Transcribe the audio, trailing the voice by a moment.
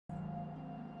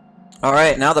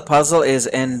Alright, now the puzzle is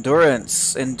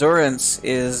Endurance. Endurance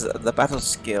is the battle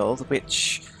skill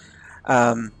which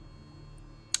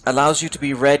allows you to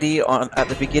be ready at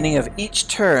the beginning of each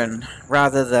turn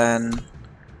rather than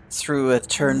through a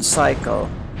turn cycle.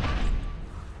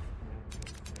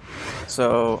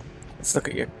 So let's look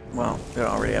at your, well, we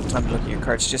don't really have time to look at your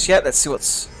cards just yet. Let's see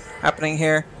what's happening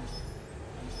here.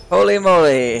 Holy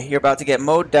moly, you're about to get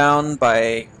mowed down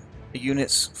by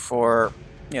units for,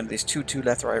 you know, these two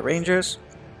Lethrai Rangers.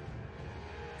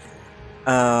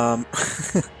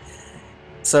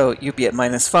 So you'd be at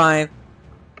 -5.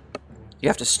 You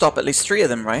have to stop at least 3 of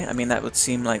them, right? I mean, that would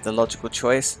seem like the logical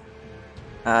choice.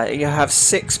 You have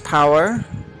 6 power.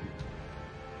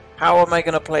 How am I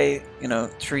going to play, you know,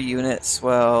 3 units?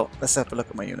 Well, let's have a look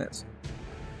at my units.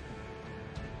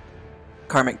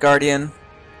 Karmic Guardian.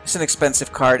 It's an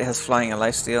expensive card. It has flying and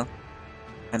lifesteal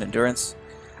and endurance.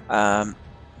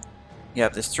 You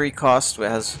have this 3 cost, where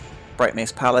it has Bright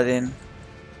Mace Paladin.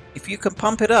 If you can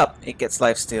pump it up, it gets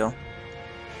lifesteal.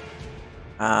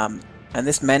 And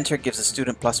this mentor gives a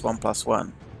student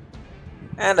 +1/+1.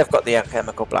 And I've got the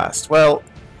Alchemical Blast. Well,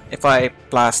 if I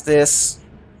blast this,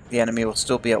 the enemy will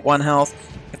still be at 1 health.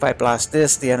 If I blast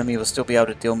this, the enemy will still be able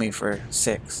to deal me for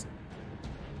 6.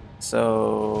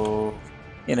 So,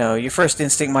 you know, your first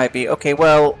instinct might be, okay,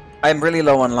 well, I'm really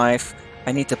low on life.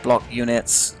 I need to block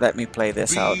units. Let me play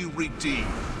this out.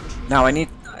 Now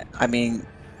I mean,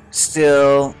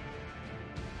 still,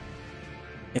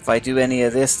 if I do any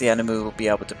of this, the enemy will be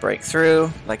able to break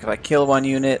through. Like if I kill 1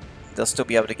 unit, they'll still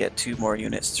be able to get 2 more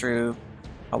units through.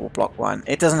 I will block 1.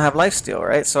 It doesn't have lifesteal,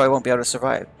 right? So I won't be able to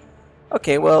survive.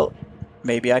 Okay, well,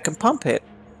 maybe I can pump it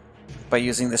by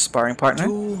using this sparring partner.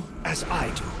 Do as I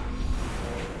do.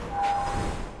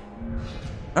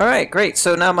 Alright, great.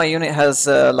 So now my unit has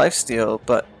lifesteal,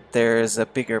 but there's a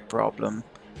bigger problem.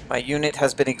 My unit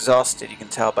has been exhausted. You can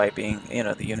tell by being, you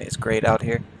know, the unit is grayed out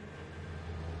here.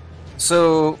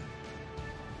 So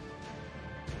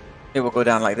it will go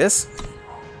down like this.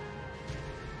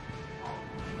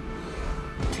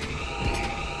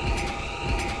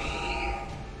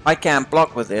 I can't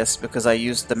block with this because I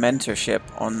used the mentorship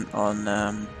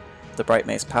on the Bright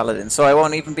Mace Paladin, so I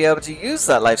won't even be able to use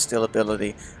that lifesteal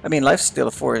ability. I mean, lifesteal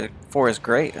of 4 is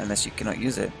great unless you cannot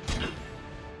use it.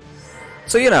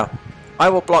 So, you know, I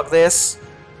will block this.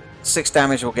 6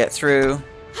 damage will get through.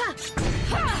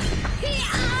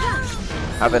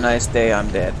 Have a nice day, I'm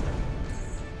dead.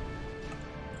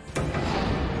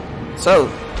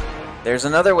 So, there's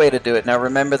another way to do it. Now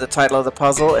remember the title of the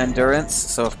puzzle, Endurance.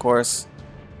 So of course,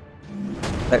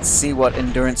 let's see what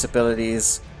endurance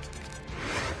abilities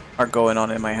are going on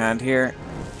in my hand here.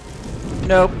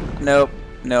 Nope, nope,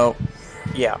 nope.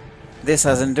 Yeah. This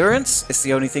has endurance. It's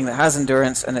the only thing that has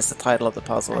endurance, and it's the title of the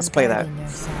puzzle. Let's play that.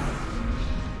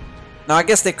 Now I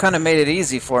guess they kind of made it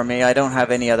easy for me. I don't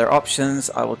have any other options.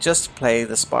 I will just play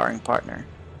the sparring partner.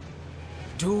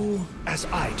 Do as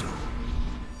I do.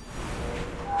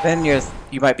 Then you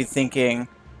might be thinking,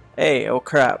 hey, oh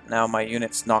crap, now my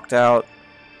unit's knocked out.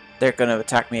 They're going to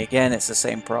attack me again. It's the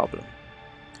same problem.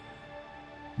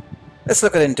 Let's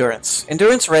look at Endurance.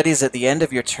 Endurance readies at the end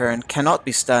of your turn, cannot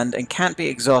be stunned, and can't be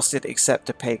exhausted except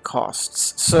to pay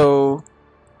costs. So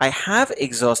I have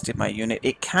exhausted my unit.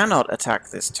 It cannot attack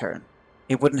this turn.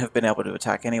 It wouldn't have been able to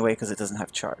attack anyway because it doesn't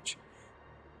have charge.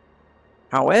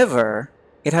 However,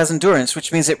 it has Endurance,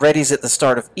 which means it readies at the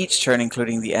start of each turn,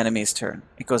 including the enemy's turn.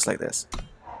 It goes like this.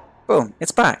 Boom,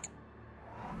 it's back.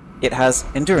 It has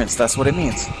Endurance, that's what it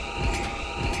means.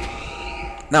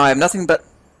 Now I have nothing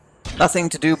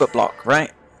to do but block,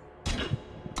 right?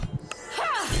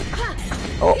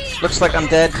 Oh, looks like I'm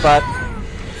dead, but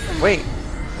wait,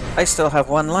 I still have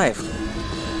 1 life.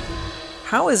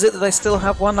 How is it that I still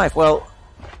have 1 life? Well,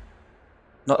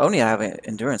 not only I have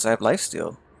Endurance, I have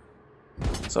lifesteal.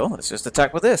 So let's just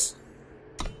attack with this.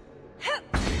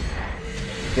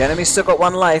 The enemy still got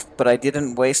 1 life, but I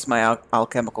didn't waste my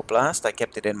alchemical blast. I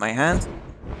kept it in my hand,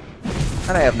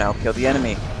 and I have now killed the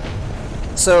enemy.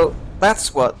 So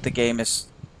that's what the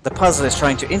puzzle is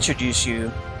trying to introduce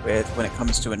you with when it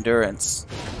comes to endurance.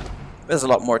 There's a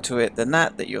lot more to it than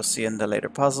that you'll see in the later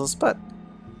puzzles, but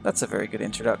that's a very good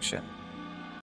introduction.